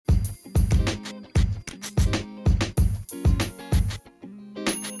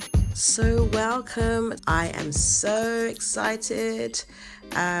So welcome. I am so excited.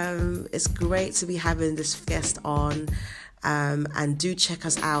 It's great to be having this guest on. And do check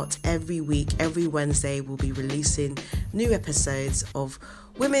us out every week. Every Wednesday, we'll be releasing new episodes of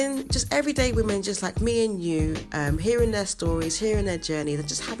women, just everyday women, just like me and you, hearing their stories, hearing their journeys, and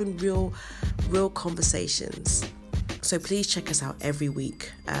just having real conversations. So please check us out every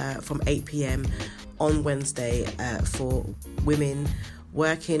week from 8 p.m. on Wednesday for Women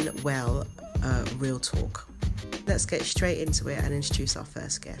Working Well, Real Talk. Let's get straight into it and introduce our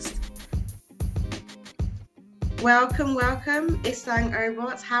first guest. Welcome, Isang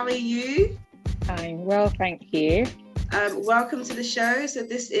Obot. How are you? I'm well, thank you. Welcome to the show. So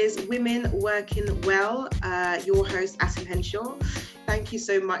this is Women Working Well, your host, Asim Henshaw. Thank you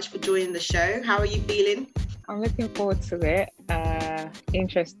so much for joining the show. How are you feeling? I'm looking forward to it.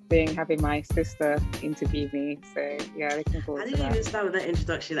 Interesting having my sister interview me. So yeah, looking forward to that. I didn't even start with that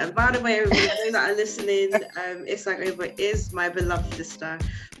introduction. And by the way, everybody that are listening, Isang Obot is my beloved sister.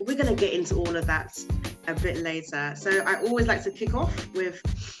 But we're going to get into all of that a bit later. So I always like to kick off with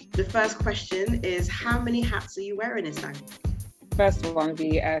the first question is, how many hats are you wearing, Isang? First one would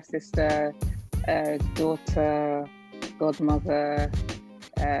be sister, daughter, godmother,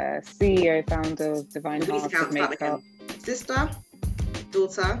 CEO, founder of Divine House of Makeup. Sister,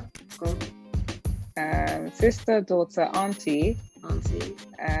 daughter, sister, daughter, auntie,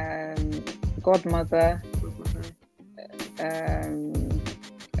 godmother,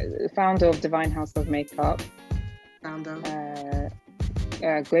 founder of Divine House of Makeup,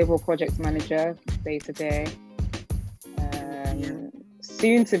 global project manager, day to day,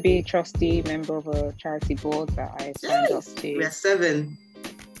 soon to be trustee, member of a charity board that I signed up to. We are 7.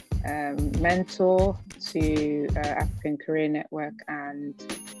 Mentor to African Career Network and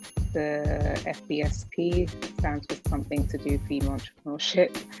the FBSP, stands for something to do female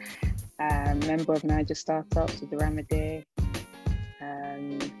entrepreneurship. Member of Niger Startups with the Ramade.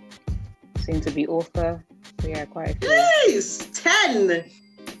 Soon to be author. So yeah, quite a few. Yes, 10.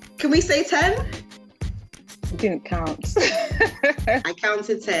 Can we say 10? Didn't count. I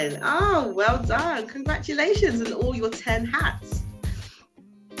counted 10. Oh, well done. Congratulations on all your 10 hats.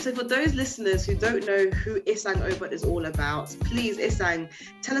 So for those listeners who don't know who Isang Obot is all about, please, Isang,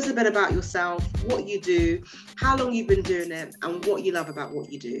 tell us a bit about yourself, what you do, how long you've been doing it, and what you love about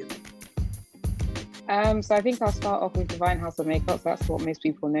what you do. So I think I'll start off with Divine House of Makeup. So that's what most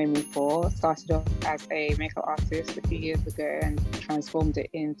people know me for. Started off as a makeup artist a few years ago and transformed it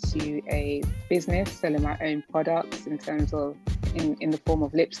into a business, selling my own products in terms of in the form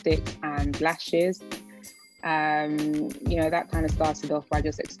of lipstick and lashes. That kind of started off by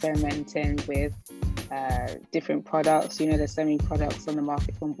just experimenting with different products. There's so many products on the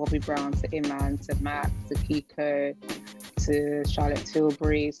market, from Bobbi Brown to Iman to MAC to Kiko to Charlotte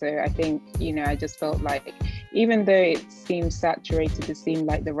Tilbury. So I think, I just felt like, even though it seemed saturated, it seemed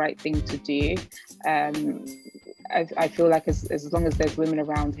like the right thing to do. I feel like as long as there's women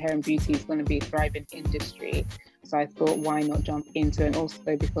around, hair and beauty is going to be a thriving industry. So I thought, why not jump into it? And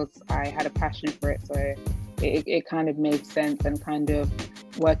also because I had a passion for it. So it kind of made sense, and kind of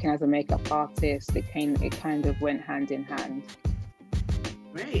working as a makeup artist, it kind of went hand in hand.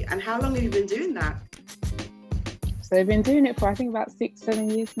 Great. And how long have you been doing that? So I've been doing it for, I think, about 6-7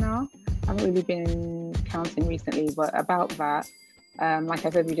 years now. I haven't really been counting recently, but about that. Like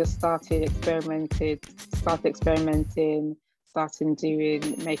I said, we just started experimenting, starting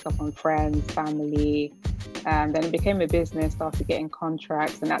doing makeup on friends, family. Then it became a business, started getting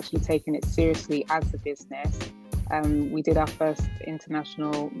contracts and actually taking it seriously as a business. We did our first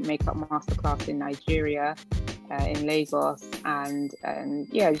international makeup masterclass in Nigeria, in Lagos, and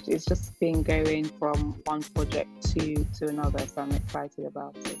it's just been going from one project to another, so I'm excited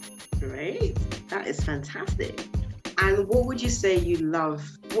about it. Great, that is fantastic. And what would you say you love?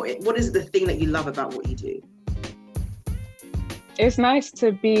 What is the thing that you love about what you do? It's nice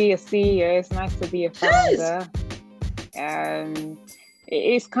to be a CEO. It's nice to be a founder. Yes.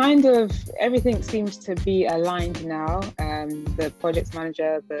 It's kind of, everything seems to be aligned now. The project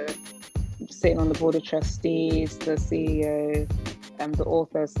manager, the sitting on the board of trustees, the CEO, the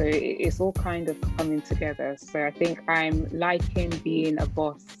author. So it's all kind of coming together. So I think I'm liking being a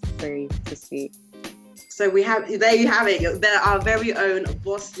boss, so to speak. So there you have it. They're our very own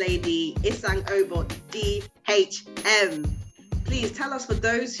boss lady, Isang Obot, DHM. Please tell us, for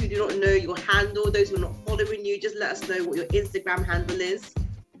those who do not know your handle, those who are not following you, just let us know what your Instagram handle is.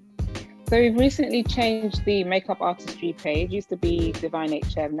 So we've recently changed the makeup artistry page. It used to be Divine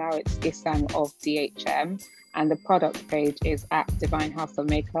HM, now it's Isang of DHM. And the product page is at Divine House of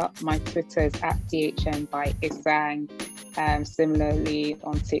Makeup. My Twitter is at DHM by Isang. Similarly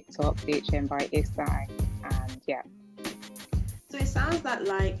on TikTok, DHM by Isai, and yeah. So it sounds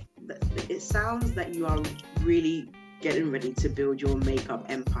that you are really getting ready to build your makeup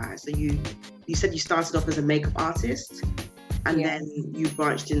empire. So you said you started off as a makeup artist, and then you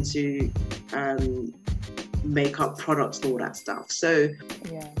branched into makeup products and all that stuff. So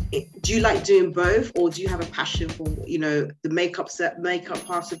do you like doing both, or do you have a passion for the makeup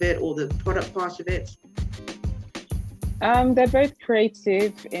part of it or the product part of it? They're both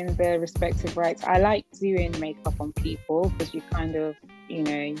creative in their respective rights. I like doing makeup on people because you kind of,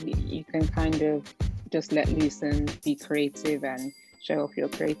 you can kind of just let loose and be creative and show off your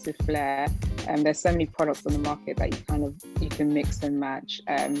creative flair. There's so many products on the market that you can mix and match.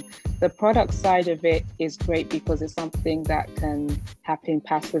 The product side of it is great because it's something that can happen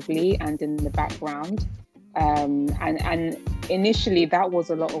passively and in the background. And initially that was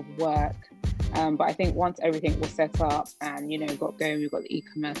a lot of work. But I think once everything was set up and, got going, we've got the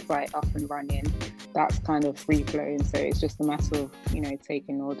e-commerce site up and running, that's kind of free flowing. So it's just a matter of,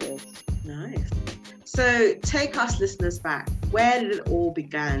 taking orders. Nice. So take us listeners back. Where did it all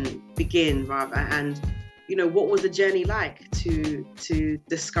begin, and, what was the journey like to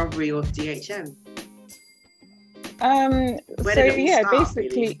discovery of DHM?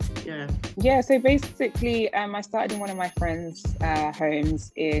 So basically, I started in one of my friends'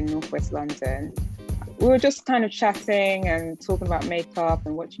 homes in Northwest London. We were just kind of chatting and talking about makeup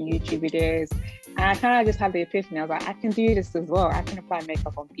and watching YouTube videos. And I kind of just had the epiphany. I was like, I can do this as well. I can apply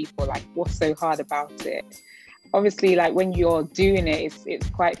makeup on people. Like, what's so hard about it? Obviously, like when you're doing it, it's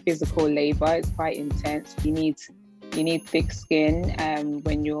quite physical labor. It's quite intense. You need thick skin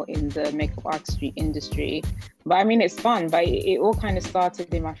when you're in the makeup artistry industry. But I mean, it's fun. But it all kind of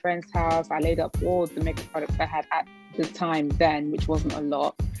started in my friend's house. I laid up all the makeup products I had at the time then, which wasn't a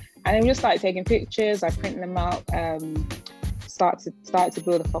lot. And then we just started taking pictures. I printed them out, started to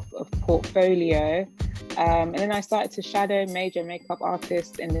build a portfolio. And then I started to shadow major makeup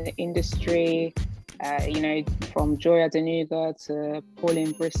artists in the industry, from Joya Denuga to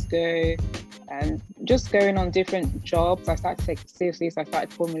Pauline Briscoe, and just going on different jobs. I started to take it seriously, so I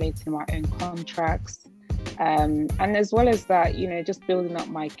started formulating my own contracts. And as well as that, just building up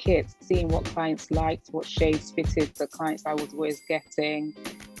my kits, seeing what clients liked, what shades fitted the clients I was always getting,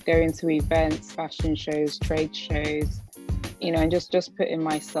 going to events, fashion shows, trade shows, and just putting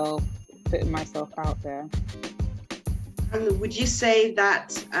myself out there. And would you say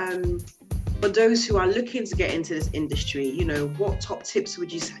that for those who are looking to get into this industry, what top tips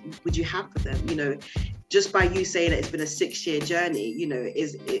would you have for them? Just by you saying that it's been a 6-year journey,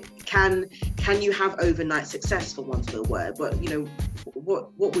 can you have overnight success, for want of a word? But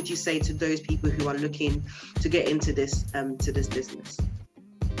what would you say to those people who are looking to get into this business?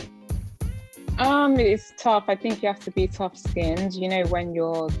 It's tough. I think you have to be tough-skinned. When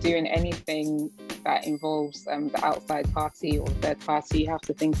you're doing anything that involves the outside party or third party, you have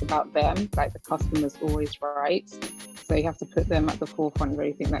to think about them. Like, the customer's always right, so you have to put them at the forefront of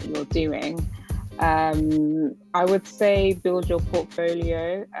everything that you're doing. I would say build your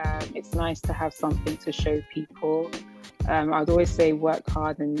portfolio. It's nice to have something to show people. I'd always say work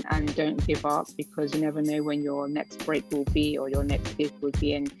hard and don't give up, because you never know when your next break will be or your next gig will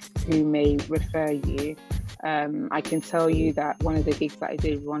be and who may refer you. I can tell you that one of the gigs that I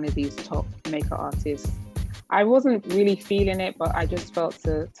did with one of these top makeup artists, I wasn't really feeling it, but I just felt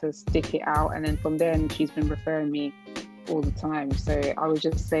to stick it out. And then from then, she's been referring me all the time. So I would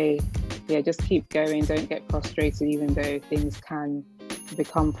just say, just keep going. Don't get frustrated, even though things can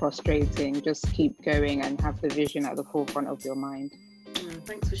become frustrating. Just keep going and have the vision at the forefront of your mind.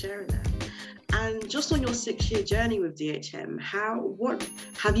 Thanks for sharing that. And just on your 6-year journey with DHM, what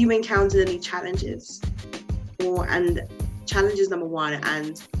have you encountered any challenges? And challenges number one,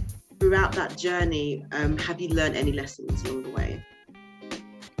 and throughout that journey, have you learned any lessons along the way?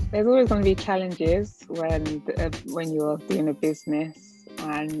 There's always going to be challenges when you're doing a business,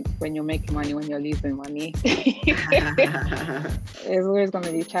 and when you're making money, when you're losing money. There's always going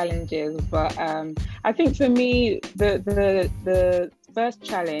to be challenges, but I think for me, the first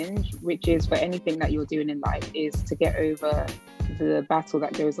challenge, which is for anything that you're doing in life, is to get over the battle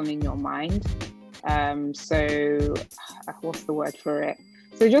that goes on in your mind. So what's the word for it?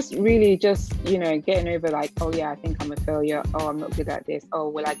 So just getting over, like, oh yeah, I think I'm a failure. Oh, I'm not good at this. Oh,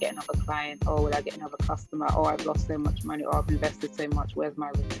 will I get another client? Oh, will I get another customer? Oh, I've lost so much money. Oh, I've invested so much. Where's my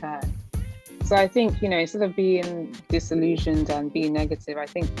return? So I think, instead of being disillusioned and being negative, I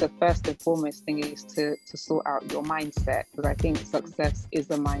think the first and foremost thing is to sort out your mindset, because I think success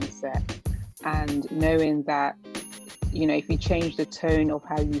is a mindset, and knowing that, if you change the tone of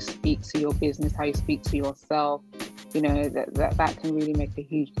how you speak to your business, how you speak to yourself, that can really make a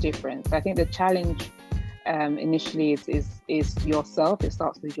huge difference. I think the challenge initially is yourself. It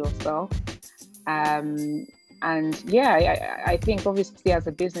starts with yourself. And yeah, I think obviously as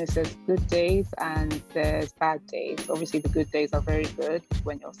a business, there's good days and there's bad days. Obviously, the good days are very good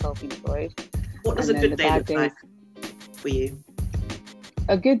when you're self-employed. What does a good day look like for you?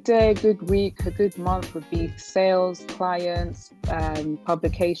 A good day, a good week, a good month would be sales, clients,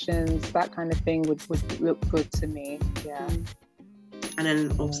 publications, that kind of thing would look good to me. Yeah. And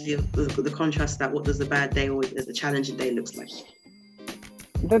then obviously the contrast to that, what does the bad day or the challenging day looks like?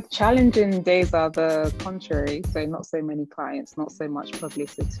 The challenging days are the contrary. So not so many clients, not so much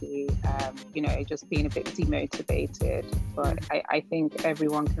publicity, just being a bit demotivated. But I think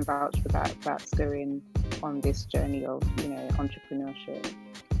everyone can vouch for that. That's going on this journey of, entrepreneurship.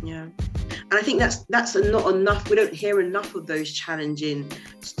 Yeah. And I think that's not enough. We don't hear enough of those challenging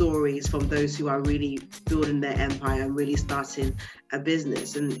stories from those who are really building their empire and really starting a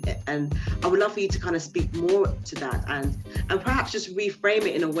business. And I would love for you to kind of speak more to that and perhaps just reframe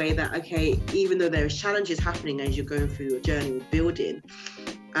it in a way that, okay, even though there are challenges happening as you're going through your journey of building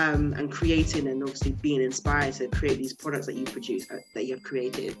and creating and obviously being inspired to create these products that you produce, that you have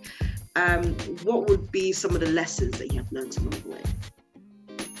created, what would be some of the lessons that you have learned along the way?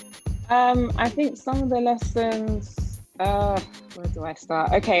 I think some of the lessons, where do I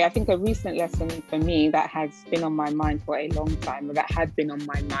start? Okay, I think a recent lesson for me that has been on my mind for a long time, or that had been on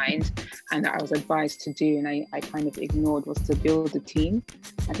my mind and that I was advised to do and I kind of ignored, was to build a team.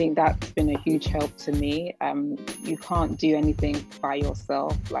 I think that's been a huge help to me. You can't do anything by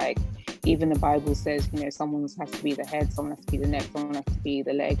yourself. Like, even the Bible says, someone has to be the head, someone has to be the neck, someone has to be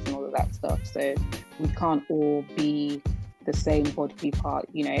the legs and all of that stuff. So we can't all be the same body part.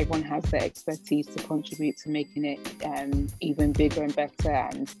 Everyone has their expertise to contribute to making it even bigger and better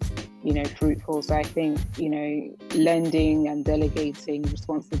and fruitful. So I think lending and delegating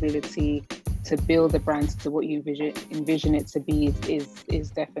responsibility to build the brand to what you envision it to be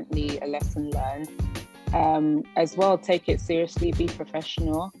is definitely a lesson learned. As well, take it seriously, be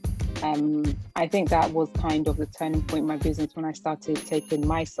professional. I think that was kind of the turning point in my business when I started taking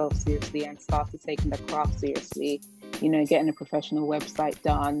myself seriously and started taking the craft seriously. Getting a professional website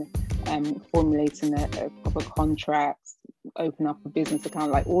done, formulating a proper contract, open up a business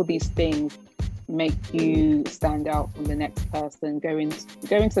account, like all these things make you stand out from the next person. Going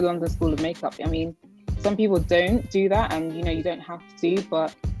to London School of Makeup. I mean, some people don't do that and, you don't have to,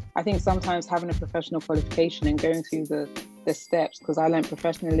 but I think sometimes having a professional qualification and going through the steps, because I learned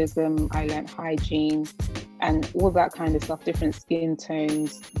professionalism, I learned hygiene, and all that kind of stuff, different skin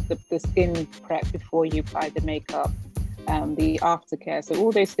tones, the skin prep before you apply the makeup, the aftercare. So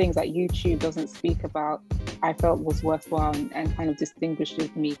all those things that YouTube doesn't speak about, I felt was worthwhile and kind of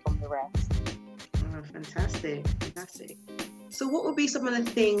distinguishes me from the rest. Oh, fantastic. So what would be some of the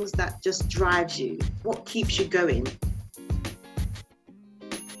things that just drives you? What keeps you going?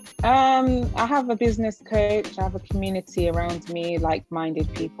 I have a business coach. I have a community around me,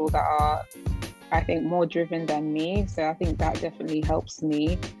 like-minded people that are, I think, more driven than me. So I think that definitely helps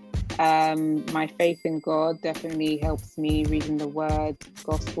me. My faith in God definitely helps me, reading the word,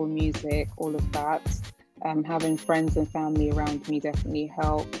 gospel music, all of that. Having friends and family around me definitely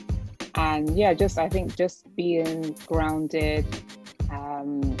help. And yeah, I think just being grounded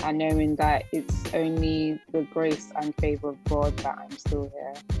and knowing that it's only the grace and favor of God that I'm still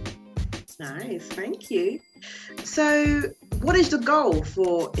here. Nice, thank you. So what is the goal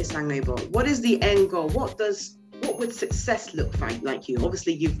for Isang Mabel? What is the end goal? What would success look like you?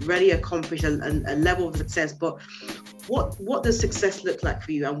 Obviously, you've already accomplished a level of success, but what does success look like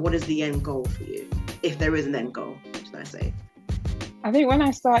for you, and what is the end goal for you, if there is an end goal, should I say? I think when I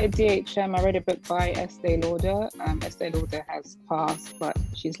started DHM, I read a book by Estee Lauder. Estee Lauder has passed, but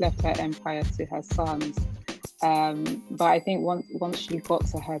she's left her empire to her sons. But I think once she got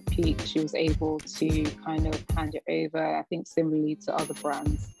to her peak, she was able to kind of hand it over, I think similarly to other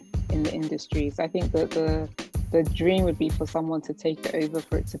brands in the industry. So I think that the dream would be for someone to take it over,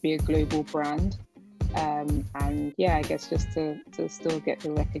 for it to be a global brand. And yeah, I guess just to still get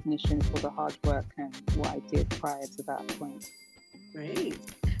the recognition for the hard work and what I did prior to that point. Great.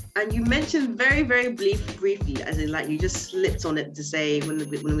 And you mentioned very, very briefly, as in like you just slipped on it to say when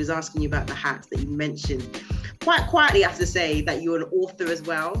I was asking you about the hats, that you mentioned quite quietly, I have to say, that you're an author as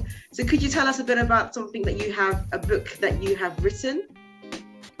well. So could you tell us a bit about something that you have, a book that you have written?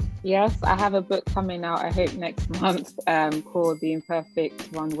 Yes, I have a book coming out, I hope next month, called The Imperfect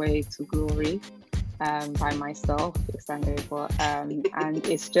Runway to Glory, by myself, Isang Mabel. And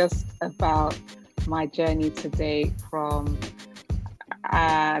it's just about my journey to date from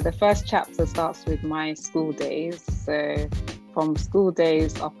the first chapter starts with my school days. So So from school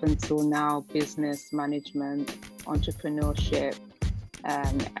days up until now, business management, entrepreneurship,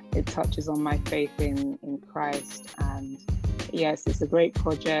 it touches on my faith in Christ. And yes, it's a great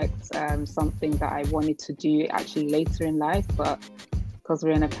project, something that I wanted to do actually later in life, but because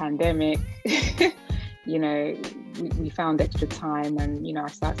we're in a pandemic, you know, we found extra time, and, you know, I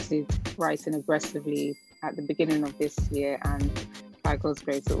started writing aggressively at the beginning of this year, and by God's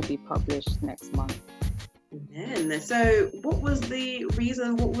grace, it will be published next month. Amen. So what was the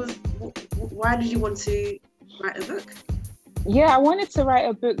reason? Why did you want to write a book? Yeah, I wanted to write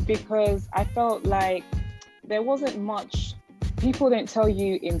a book because I felt like there wasn't much. People don't tell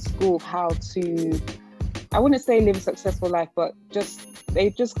you in school how to, I wouldn't say live a successful life, but they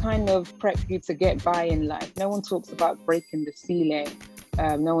just kind of prep you to get by in life. No one talks about breaking the ceiling.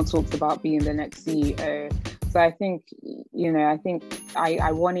 No one talks about being the next CEO. So I think, you know,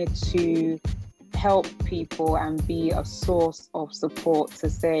 I wanted to help people and be a source of support to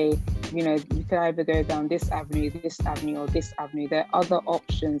say, you know, you could either go down this avenue, or this avenue. There are other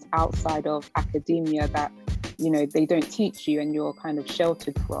options outside of academia that, you know, they don't teach you and you're kind of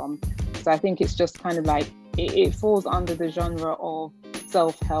sheltered from. So I think it's just kind of like, it falls under the genre of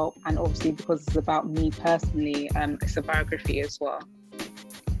self-help, and obviously because it's about me personally, it's a biography as well.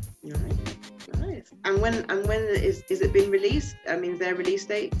 Nice. And when is it being released? I mean, is there a release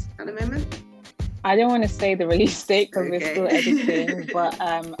date at the moment? I don't want to say the release date because we're still editing, but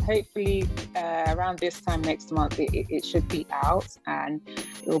hopefully around this time next month it should be out, and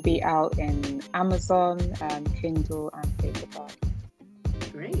it will be out in Amazon, Kindle, and paperback.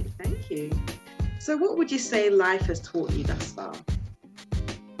 Great, thank you. So what would you say life has taught you thus far?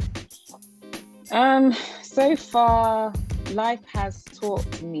 So far, life has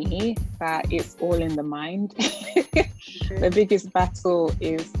taught me that it's all in the mind. The biggest battle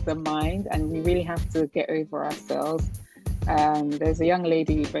is the mind, and we really have to get over ourselves. There's a young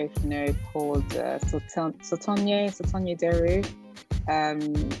lady we both know called Sotonye Deru.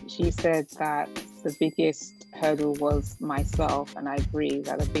 She said that the biggest hurdle was myself, and I agree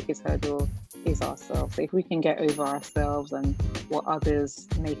that the biggest hurdle is ourselves. So if we can get over ourselves and what others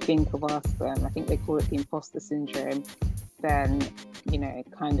may think of us, I think they call it the imposter syndrome, then, you know,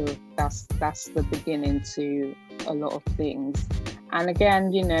 kind of that's the beginning to a lot of things. And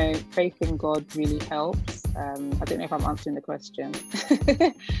again, you know, faith in God really helps. I don't know if I'm answering the question,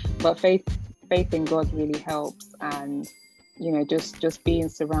 but faith in God really helps. And, you know, just being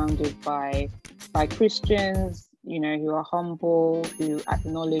surrounded by Christians, you know, who are humble, who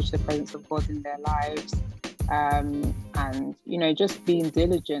acknowledge the presence of God in their lives, and, you know, just being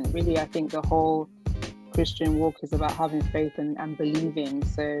diligent. Really, I think the whole Christian walk is about having faith and believing.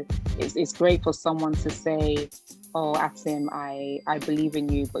 So it's great for someone to say, oh, Atim, I believe in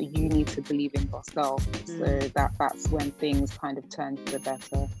you, but you need to believe in yourself. So that's when things kind of turn for the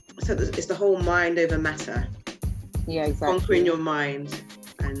better. So it's the whole mind over matter. Yeah, exactly. Conquering your mind.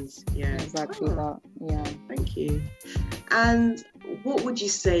 And yeah, exactly that. Yeah. Thank you. And what would you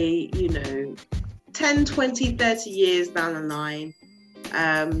say, you know, 10, 20, 30 years down the line,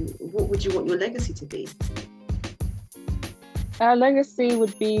 what would you want your legacy to be? Our legacy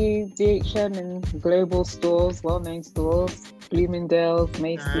would be DHM in global stores, well-known stores, Bloomingdale's,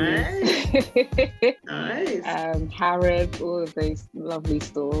 Macy's, nice. Harrods, all of those lovely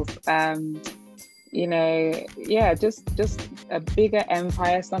stores. You know, yeah, just a bigger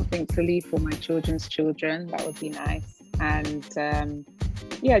empire, something to leave for my children's children. That would be nice. And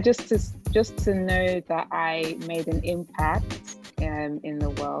yeah, just to know that I made an impact in the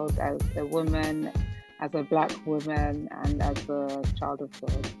world as a woman, as a Black woman, and as a child of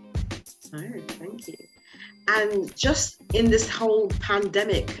God. Oh, thank you. And just in this whole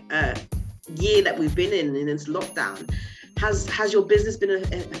pandemic year that we've been in this lockdown, has your business been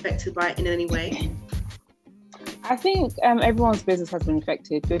affected by it in any way? I think everyone's business has been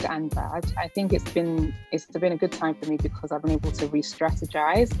affected, good and bad. I think it's been a good time for me because I've been able to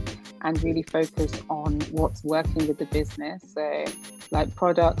re-strategize and really focus on what's working with the business. So, like,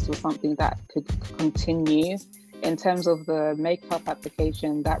 products or something that could continue. In terms of the makeup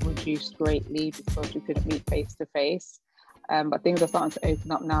application, that reduced greatly because we couldn't meet face to face. But things are starting to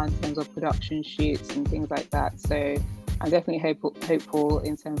open up now in terms of production shoots and things like that. So I'm definitely hopeful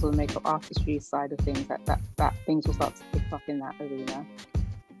in terms of the makeup artistry side of things that things will start to pick up in that arena.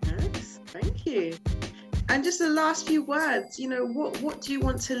 Nice, thank you. And just the last few words, you know, what do you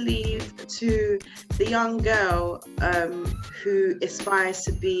want to leave to the young girl who aspires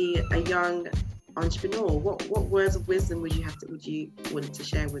to be a young entrepreneur? What words of wisdom would you want to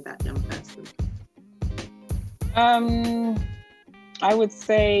share with that young person? I would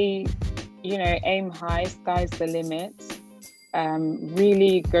say aim high, sky's the limit.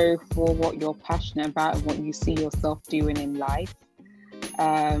 Really go for what you're passionate about and what you see yourself doing in life.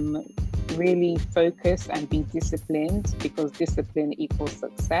 Really focus and be disciplined, because discipline equals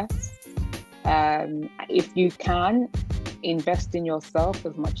success. If you can, invest in yourself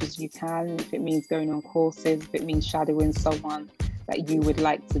as much as you can. If it means going on courses, if it means shadowing someone that you would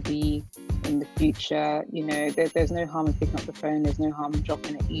like to be in the future, there's no harm in picking up the phone. There's no harm in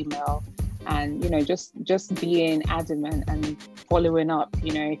dropping an email, and just being adamant and following up.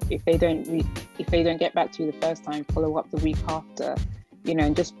 If they don't get back to you the first time, follow up the week after.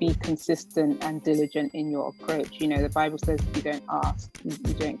 And just be consistent and diligent in your approach. The Bible says if you don't ask, you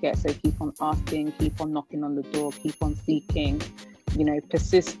don't get. So keep on asking, keep on knocking on the door, keep on seeking.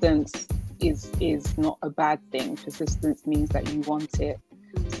 Persistence is not a bad thing. Persistence means that you want it.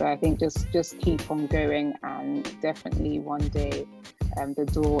 So I think just keep on going, and definitely one day the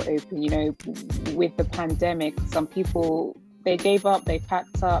door open. With the pandemic, some people, they gave up, they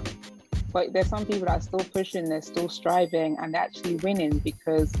packed up. But there's some people that are still pushing, they're still striving, and they're actually winning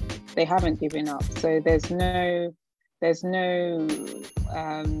because they haven't given up. So there's no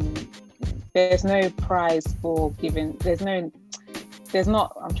prize for giving. There's not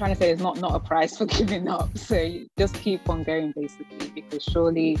a prize for giving up. So you just keep on going, basically, because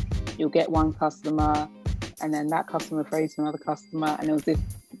surely you'll get one customer, and then that customer throws to another customer, and it was if,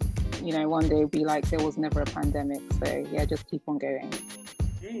 one day it'll be like there was never a pandemic. So yeah, just keep on going.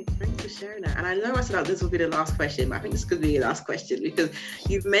 Hey, thanks for sharing that. And I know I said this will be the last question, but I think this could be the last question, because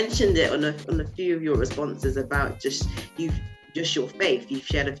you've mentioned it on a few of your responses about just your faith. You've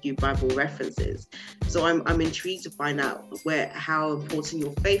shared a few Bible references. So I'm intrigued to find out how important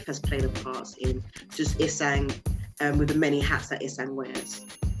your faith has played a part in just Isang, with the many hats that Isang wears.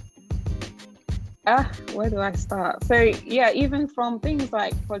 Where do I start? So yeah, even from things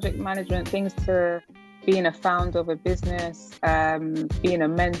like project management, things to being a founder of a business, being a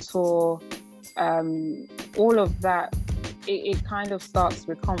mentor, all of that, it kind of starts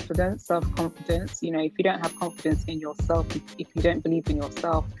with confidence, self-confidence. If you don't have confidence in yourself, if you don't believe in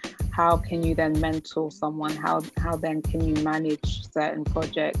yourself, how can you then mentor someone? How then can you manage certain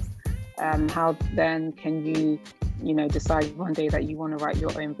projects? How then can you, decide one day that you want to write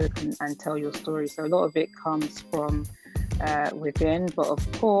your own book and tell your story? So a lot of it comes from within, but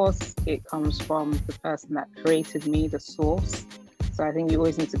of course it comes from the person that created me, the source. So I think you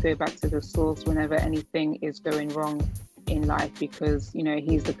always need to go back to the source whenever anything is going wrong in life, because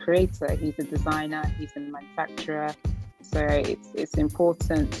he's the creator, he's the designer, he's the manufacturer. So it's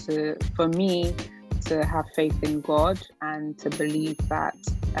important for me to have faith in God and to believe that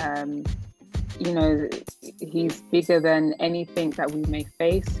he's bigger than anything that we may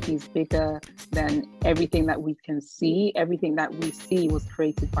face. He's bigger than everything that we can see. Everything that we see was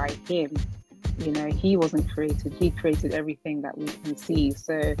created by him. He wasn't created. He created everything that we can see.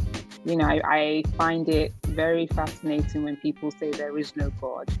 So, I find it very fascinating when people say there is no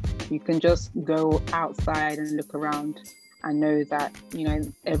God. You can just go outside and look around and know that,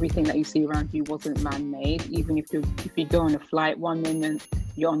 everything that you see around you wasn't man-made. Even if you go on a flight, one moment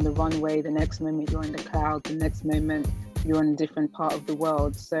you're on the runway, the next moment you're in the clouds, the next moment you're in a different part of the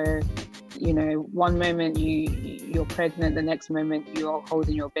world. So, one moment you're pregnant, the next moment you're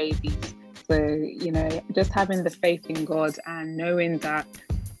holding your babies. So, just having the faith in God and knowing that,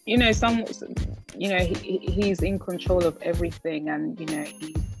 he's in control of everything, and,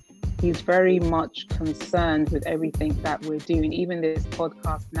 he's very much concerned with everything that we're doing. Even this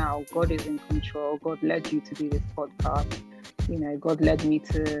podcast now, God is in control. God led you to do this podcast. God led me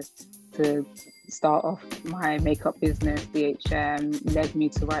to start off my makeup business, BHM, led me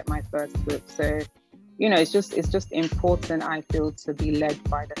to write my first book. So, it's just important, I feel, to be led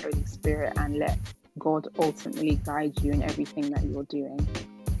by the Holy Spirit and let God ultimately guide you in everything that you're doing.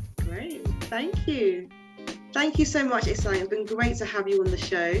 Great. Thank you. Thank you so much, Isang. It's been great to have you on the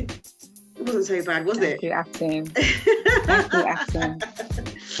show. It wasn't so bad, was it? Thank you, Atim. Thank you, Atim.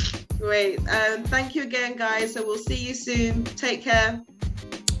 Great. Thank you again, guys. So we'll see you soon. Take care.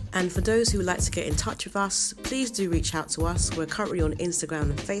 And for those who would like to get in touch with us, please do reach out to us. We're currently on Instagram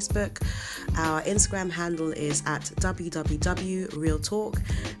and Facebook. Our Instagram handle is at www.realtalk,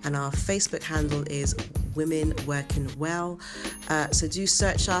 and our Facebook handle is Women Working Well. So do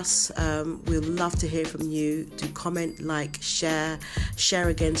search us. We'd love to hear from you. Do comment, like, share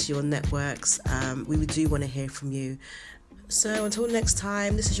again to your networks. We do want to hear from you. So until next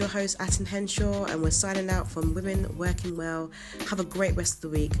time, this is your host, Atim Henshaw, and we're signing out from Women Working Well. Have a great rest of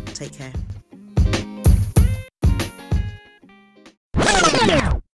the week. Take care.